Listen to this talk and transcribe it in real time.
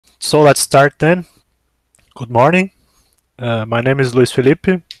So let's start then. Good morning. My name is Luis Felipe.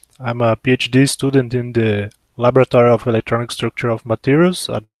 I'm a PhD student in the Laboratory of Electronic Structure of Materials,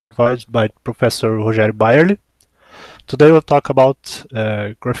 advised by Professor Rogério Bayerli. Today we'll talk about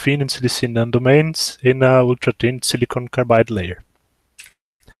graphene and silicene nanodomains in a ultra-thin silicon carbide layer.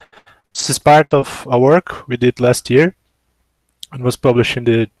 This is part of a work we did last year and was published in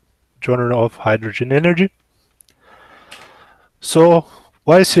the Journal of Hydrogen Energy. So,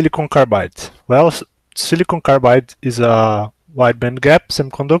 why silicon carbide? Well, silicon carbide is a wide bandgap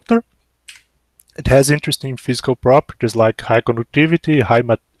semiconductor. It has interesting physical properties like high conductivity, high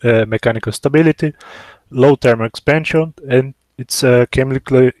mechanical stability, low thermal expansion, and it's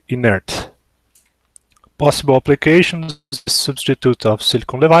chemically inert. Possible applications: substitute of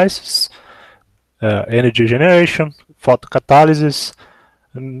silicon devices, energy generation, photocatalysis,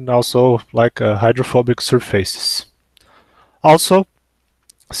 and also like hydrophobic surfaces. Also,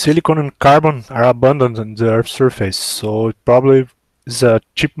 silicon and carbon are abundant on the Earth's surface, so it probably is a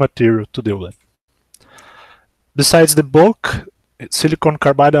cheap material to deal with. Besides the bulk, silicon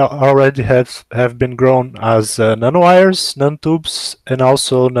carbide already have been grown as nanowires, nanotubes, and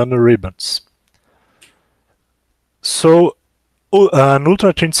also nanoribbons. So an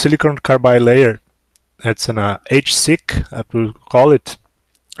ultra-thin silicon carbide layer, that's an HSiC, I will call it.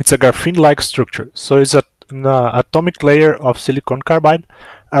 It's a graphene-like structure. So it's an atomic layer of silicon carbide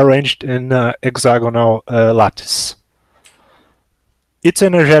arranged in hexagonal lattice. It's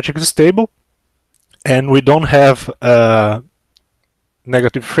energetically stable, and we don't have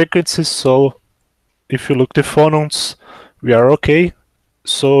negative frequencies, so if you look the phonons, we are okay.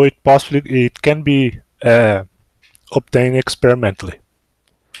 So it can be obtained experimentally.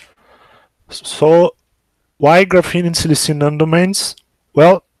 So why graphene and silicene nanodomains?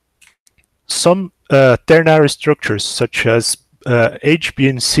 Well, some ternary structures such as H, B,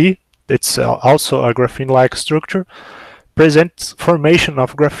 and C, it's also a graphene-like structure, present formation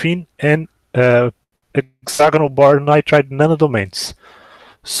of graphene and hexagonal boron nitride nanodomains.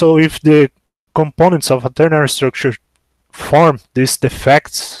 So if the components of a ternary structure form these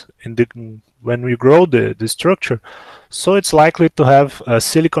defects when we grow the structure, so it's likely to have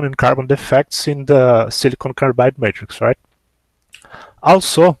silicon and carbon defects in the silicon carbide matrix, right?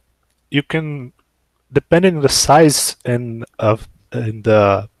 Also, you can, depending on the size and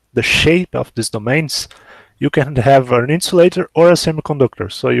the shape of these domains, you can have an insulator or a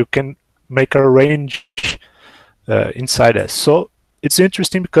semiconductor. So you can make a range inside it. So it's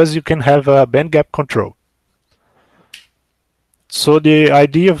interesting because you can have a bandgap control. So the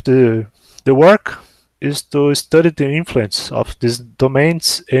idea of the work is to study the influence of these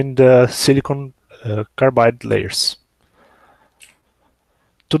domains in the silicon carbide layers.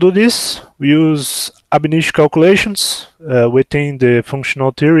 To do this, we use ab initio calculations within the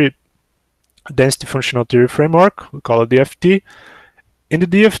functional theory, density functional theory framework. We call it DFT. In the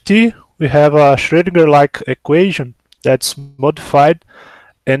DFT, we have a Schrödinger-like equation that's modified,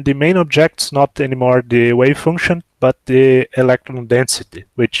 and the main object is not anymore the wave function, but the electron density,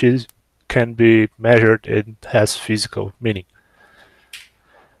 which can be measured and has physical meaning.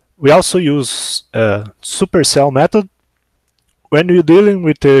 We also use supercell method. When you're dealing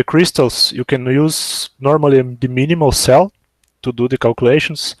with the crystals, you can use normally the minimal cell to do the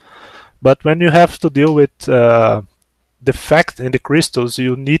calculations, but when you have to deal with defect in the crystals,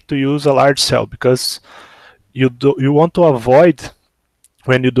 you need to use a large cell because you want to avoid,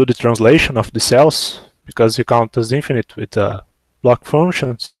 when you do the translation of the cells, because you count as infinite with block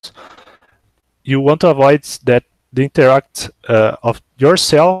functions, you want to avoid that the interact of your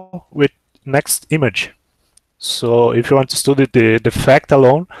cell with next image. So if you want to study the defect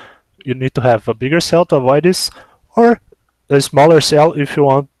alone, you need to have a bigger cell to avoid this, or a smaller cell if you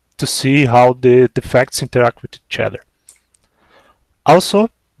want to see how the defects interact with each other.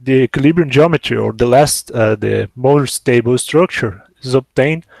 Also, the equilibrium geometry, or the most stable structure, is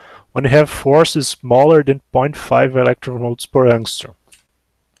obtained when you have forces smaller than 0.5 electron-volts per angstrom.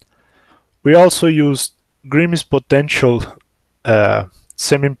 We also use Grimm's potential,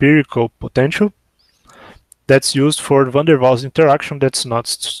 semi-empirical potential, that's used for van der Waals interaction that's not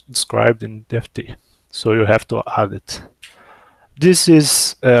described in DFT. So you have to add it. This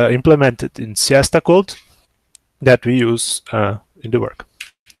is implemented in Siesta code that we use in the work.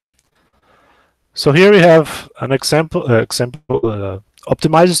 So here we have an example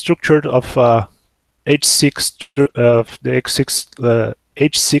optimized structure of the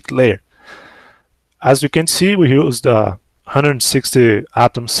HSiC layer. As you can see, we used a 160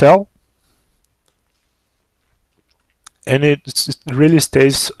 atom cell, and it really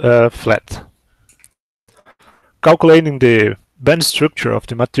stays flat. Calculating the band structure of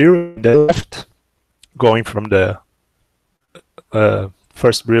the material on the left, going from the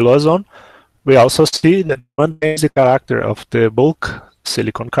first Brillouin zone, we also see that maintains the character of the bulk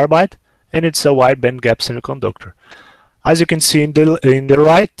silicon carbide, and it's a wide band gap semiconductor. As you can see in the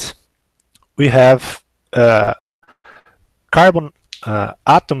right, we have carbon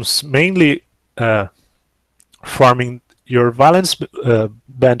atoms mainly forming your valence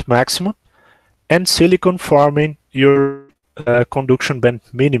band maximum, and silicon forming your conduction band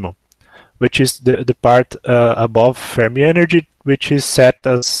minimum, which is the part above Fermi energy, which is set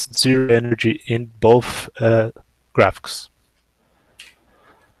as zero energy in both graphics.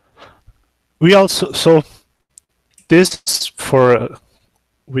 We also, so this for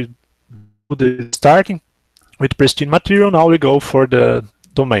we do the starting with pristine material. Now we go for the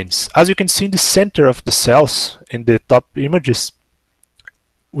domains. As you can see in the center of the cells in the top images,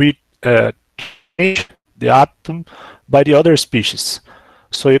 we change the atom by the other species.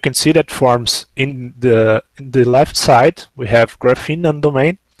 So you can see that forms in the left side we have graphene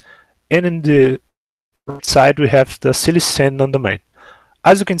nanodomain, and in the right side we have the silicene nanodomain.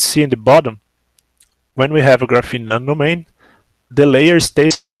 As you can see in the bottom, when we have a graphene nanodomain, the layer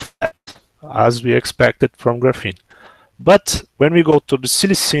stays flat, as we expected from graphene. But when we go to the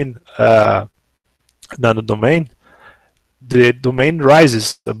silicene nanodomain, the domain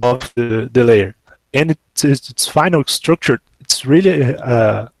rises above the layer, and its final structure, it's really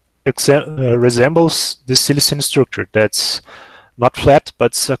resembles the silicene structure. That's not flat,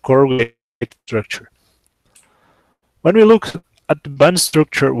 but it's a corrugated structure. When we look at the band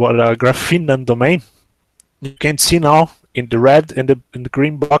structure what a graphene nanodomain, you can see now in the red and in the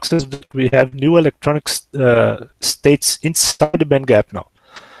green boxes that we have new electronic states inside the band gap now.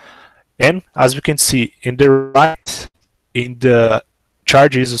 And as we can see in the right, in the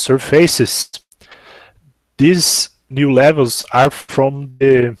charge isosurfaces, these new levels are from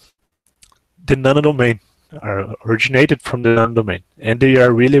the nanodomain, are originated from the nanodomain, and they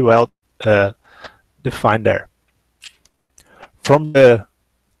are really well defined there. From the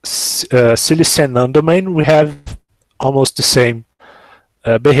silicene nanodomain, we have almost the same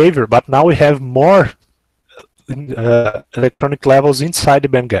behavior, but now we have more electronic levels inside the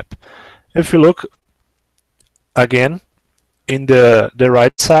band gap. If you look again in the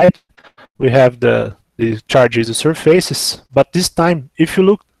right side, we have the charge isosurfaces, but this time if you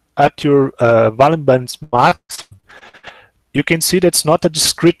look at your valence band max, you can see that's not a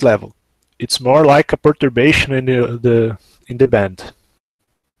discrete level. It's more like a perturbation in the band,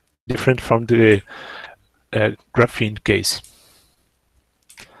 different from the graphene case.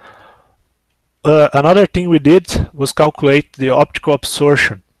 Another thing we did was calculate the optical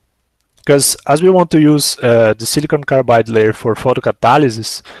absorption, because as we want to use the silicon carbide layer for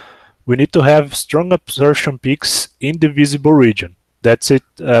photocatalysis, we need to have strong absorption peaks in the visible region. That's it,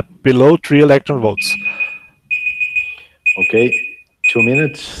 below 3 electron volts. Okay, 2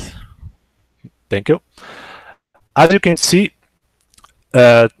 minutes. Thank you. As you can see,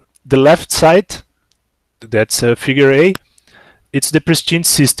 the left side, that's figure A, it's the pristine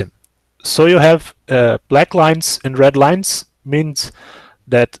system. So you have black lines and red lines, means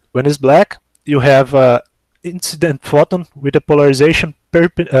that when it's black, you have incident photon with a polarization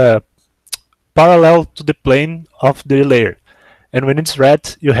parallel to the plane of the layer. And when it's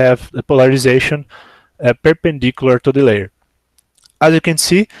red, you have the polarization perpendicular to the layer. As you can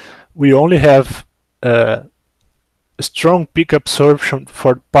see, we only have a strong peak absorption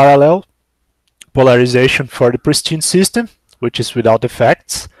for parallel polarization for the pristine system, which is without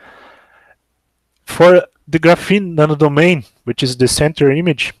effects. For the graphene nanodomain, which is the center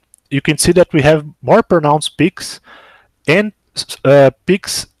image, you can see that we have more pronounced peaks and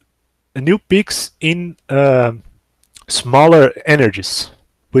new peaks in smaller energies,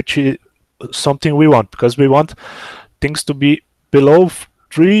 which is something we want, because we want things to be below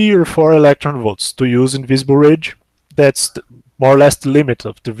 3 or 4 electron volts to use in visible range. That's more or less the limit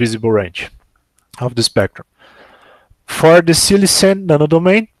of the visible range of the spectrum. For the silicene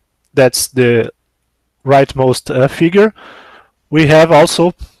nanodomain, that's the rightmost figure, we have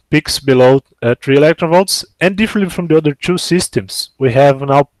also peaks below 3 electron volts, and differently from the other two systems, we have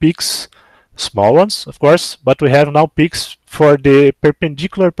now peaks, small ones of course, but we have now peaks for the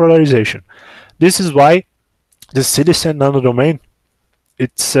perpendicular polarization. This is why the silicene nanodomain,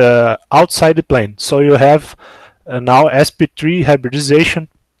 it's outside the plane, so you have now sp3 hybridization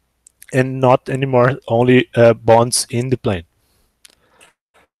and not anymore only bonds in the plane.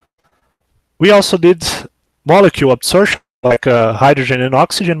 We also did molecule absorption, like hydrogen and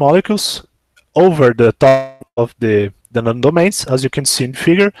oxygen molecules over the top of the nanodomains. As you can see in the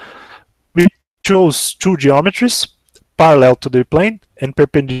figure, we chose two geometries, parallel to the plane and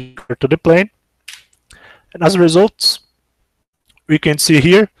perpendicular to the plane. And as a result, we can see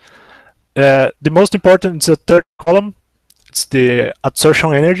here, the most important is the third column. It's the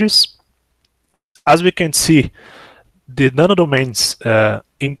adsorption energies. As we can see, the nanodomains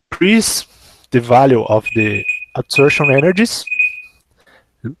increase the value of the adsorption energies.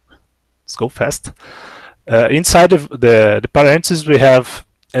 Let's go fast. Inside of the parentheses, we have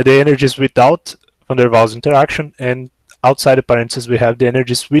the energies without van der Waals interaction, and outside the parentheses, we have the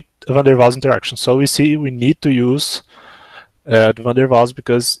energies with van der Waals interaction. So we see we need to use the van der Waals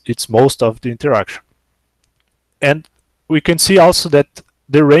because it's most of the interaction. And we can see also that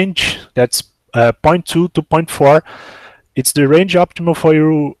the range that's 0.2 to 0.4, it's the range optimal for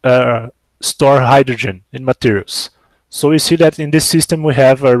you store hydrogen in materials. So we see that in this system we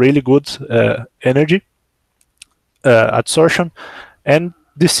have a really good energy adsorption, and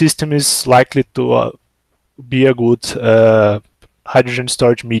this system is likely to be a good hydrogen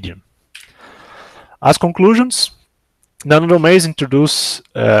storage medium. As conclusions, nanodomains introduce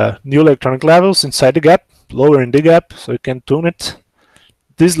new electronic levels inside the gap, lowering the gap so you can tune it.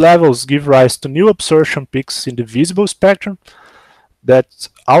 These levels give rise to new absorption peaks in the visible spectrum. That's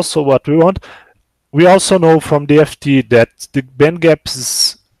also what we want. We also know from the FT that the band gap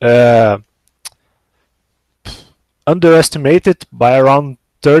is underestimated by around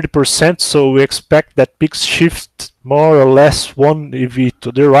 30%, so we expect that peaks shift more or less 1 eV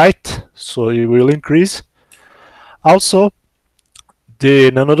to the right, so it will increase. Also,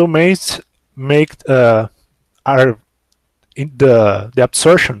 the nanodomains make are in the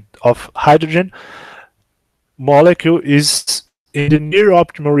absorption of hydrogen molecule is in the near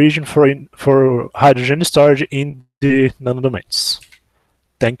optimal region for hydrogen storage in the nanodomains.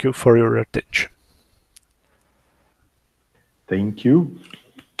 Thank you for your attention. Thank you.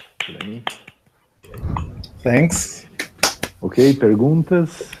 Thanks. Ok,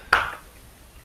 perguntas?